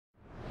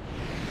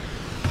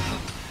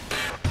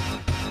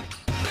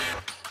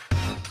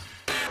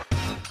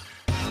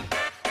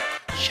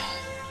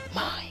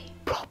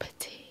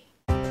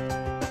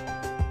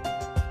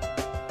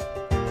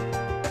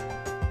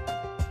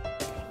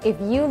If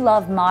you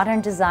love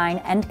modern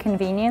design and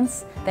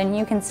convenience, then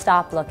you can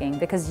stop looking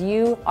because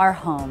you are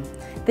home.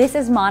 This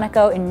is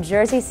Monaco in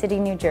Jersey City,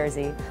 New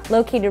Jersey.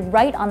 Located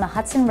right on the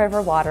Hudson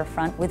River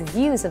waterfront with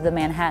views of the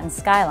Manhattan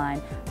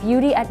skyline,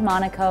 beauty at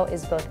Monaco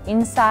is both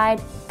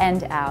inside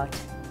and out.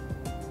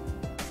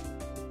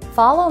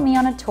 Follow me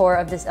on a tour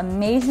of this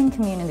amazing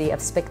community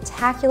of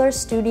spectacular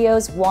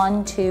studios,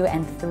 1, 2,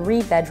 and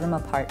 3 bedroom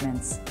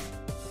apartments.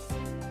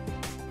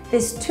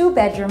 This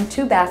 2-bedroom,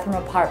 2-bathroom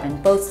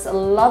apartment boasts a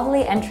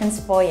lovely entrance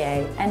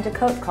foyer and a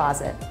coat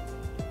closet.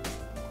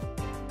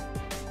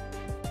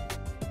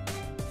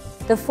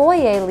 The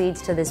foyer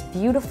leads to this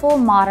beautiful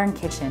modern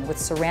kitchen with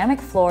ceramic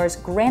floors,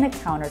 granite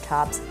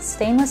countertops,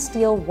 stainless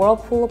steel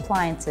Whirlpool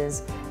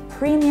appliances,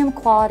 premium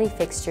quality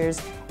fixtures,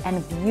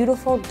 and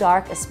beautiful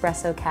dark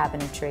espresso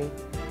cabinetry.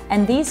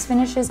 And these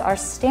finishes are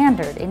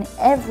standard in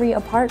every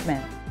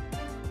apartment.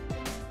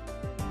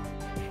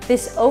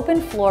 This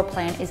open floor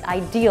plan is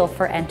ideal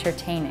for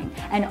entertaining,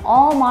 and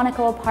all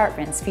Monaco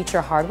apartments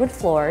feature hardwood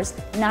floors,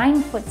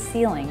 9-foot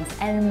ceilings,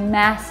 and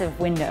massive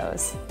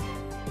windows.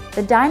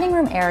 The dining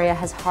room area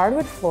has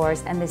hardwood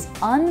floors and this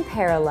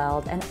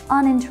unparalleled and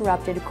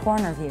uninterrupted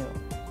corner view.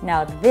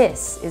 Now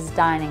this is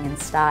dining in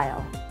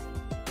style.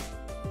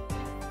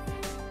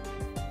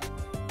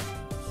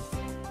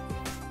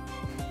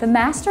 The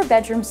master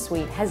bedroom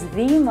suite has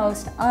the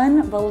most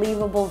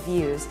unbelievable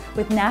views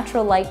with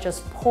natural light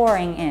just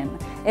pouring in.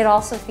 It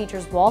also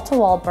features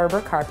wall-to-wall Berber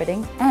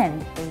carpeting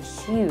and a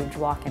huge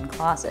walk-in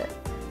closet.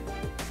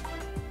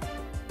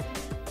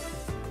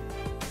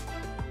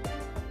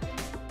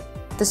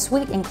 The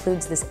suite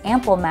includes this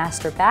ample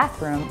master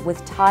bathroom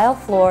with tile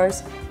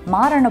floors,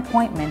 modern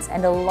appointments,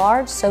 and a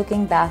large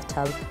soaking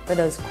bathtub for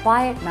those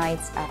quiet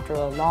nights after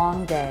a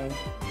long day.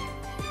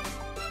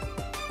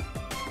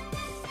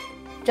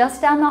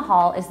 Just down the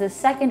hall is the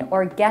second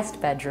or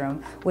guest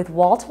bedroom with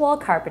wall-to-wall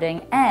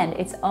carpeting and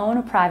its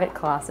own private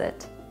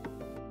closet.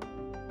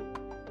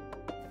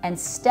 And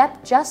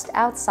step just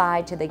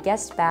outside to the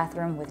guest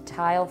bathroom with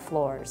tile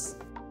floors.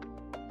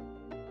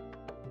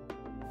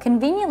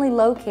 Conveniently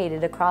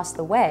located across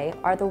the way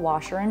are the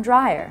washer and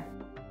dryer.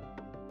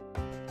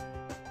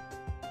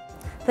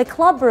 The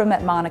club room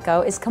at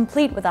Monaco is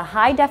complete with a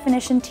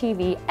high-definition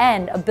TV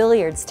and a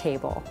billiards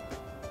table.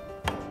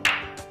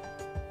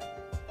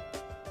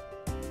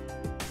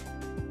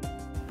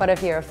 But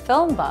if you're a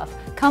film buff,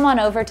 come on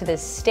over to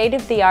this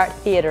state-of-the-art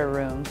theater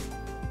room.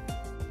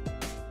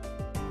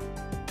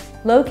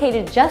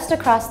 Located just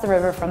across the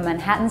river from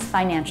Manhattan's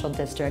financial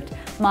district,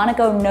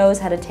 Monaco knows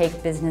how to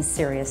take business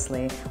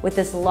seriously, with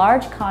this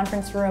large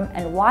conference room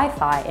and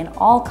Wi-Fi in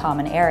all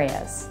common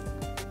areas.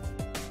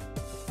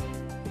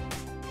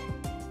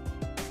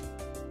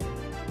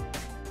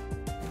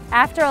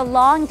 After a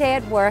long day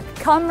at work,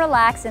 come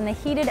relax in the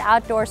heated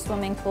outdoor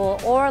swimming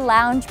pool or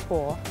lounge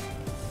pool.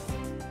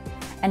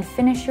 And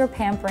finish your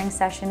pampering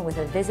session with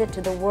a visit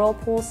to the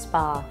Whirlpool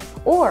Spa,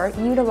 or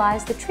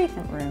utilize the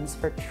treatment rooms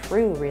for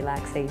true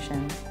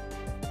relaxation.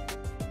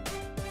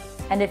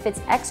 And if it's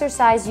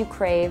exercise you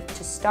crave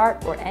to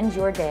start or end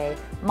your day,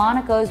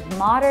 Monaco's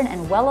modern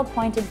and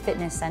well-appointed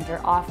fitness center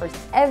offers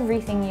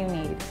everything you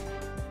need.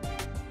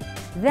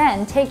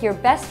 Then take your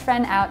best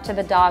friend out to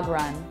the dog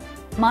run.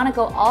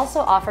 Monaco also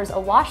offers a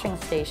washing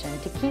station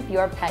to keep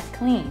your pet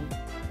clean.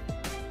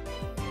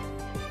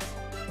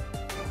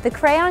 The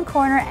Crayon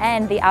Corner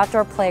and the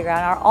outdoor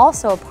playground are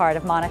also a part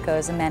of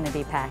Monaco's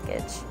amenity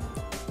package.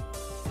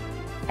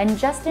 And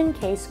just in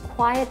case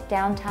quiet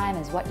downtime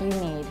is what you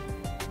need,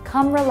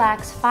 come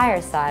relax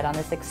fireside on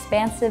this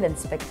expansive and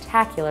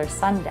spectacular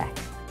sun deck.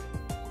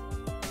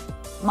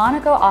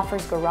 Monaco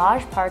offers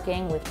garage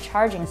parking with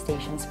charging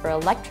stations for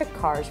electric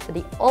cars for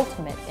the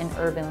ultimate in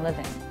urban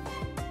living.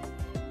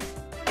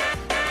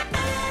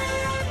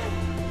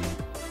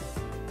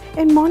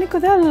 In Monaco,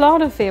 there are a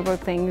lot of favorite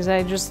things.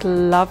 I just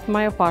love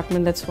my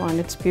apartment, that's one.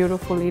 It's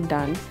beautifully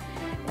done.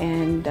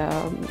 And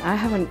I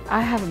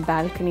have a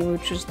balcony,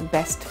 which is the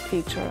best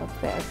feature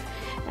up there.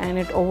 And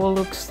it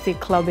overlooks the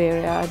club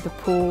area, the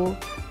pool,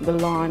 the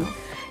lawn.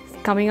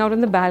 Coming out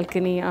on the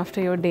balcony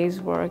after your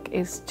day's work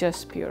is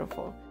just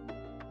beautiful.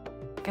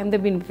 And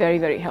they've been very,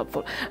 very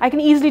helpful. I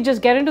can easily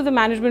just get into the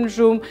management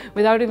room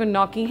without even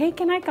knocking. Hey,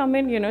 can I come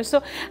in?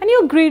 And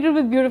you're greeted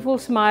with beautiful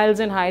smiles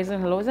and highs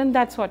and hellos, and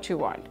that's what you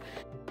want.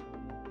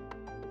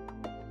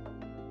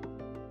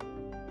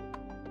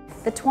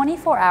 The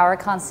 24-hour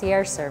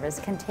concierge service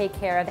can take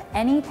care of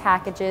any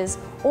packages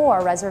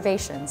or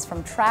reservations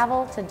from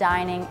travel to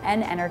dining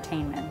and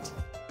entertainment.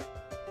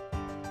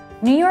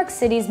 New York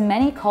City's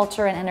many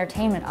culture and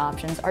entertainment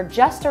options are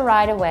just a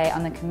ride away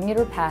on the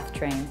commuter PATH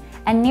train,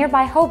 and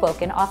nearby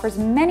Hoboken offers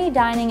many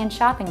dining and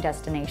shopping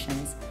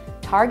destinations.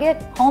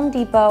 Target, Home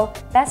Depot,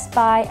 Best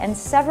Buy, and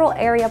several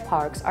area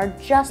parks are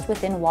just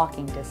within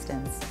walking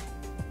distance.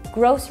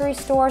 Grocery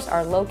stores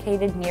are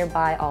located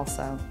nearby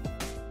also.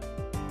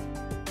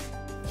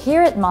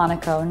 Here at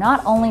Monaco,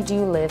 not only do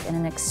you live in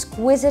an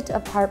exquisite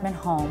apartment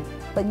home,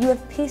 but you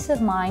have peace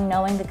of mind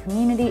knowing the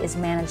community is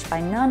managed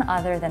by none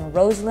other than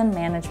Roseland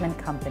Management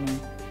Company.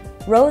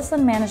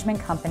 Roseland Management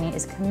Company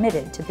is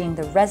committed to being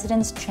the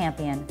residence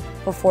champion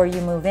before you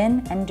move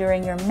in and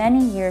during your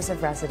many years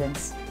of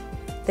residence.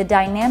 The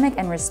dynamic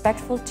and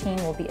respectful team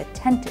will be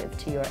attentive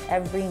to your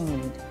every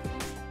need.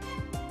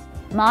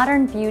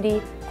 Modern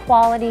beauty,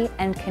 quality,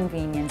 and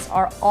convenience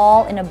are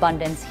all in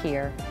abundance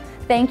here.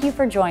 Thank you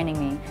for joining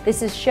me.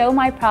 This is Show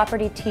My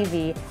Property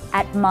TV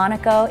at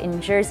Monaco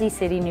in Jersey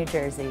City, New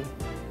Jersey.